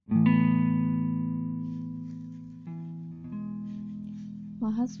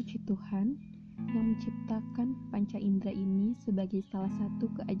Maha suci Tuhan yang menciptakan panca indera ini sebagai salah satu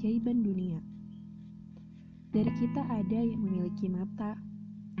keajaiban dunia. Dari kita ada yang memiliki mata,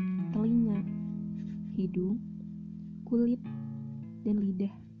 telinga, hidung, kulit, dan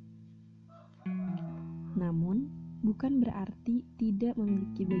lidah. Namun, bukan berarti tidak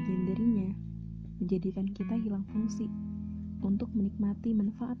memiliki bagian darinya, menjadikan kita hilang fungsi untuk menikmati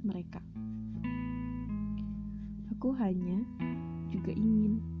manfaat mereka. Aku hanya juga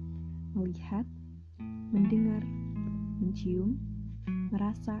ingin melihat, mendengar, mencium,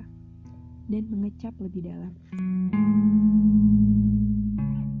 merasa, dan mengecap lebih dalam.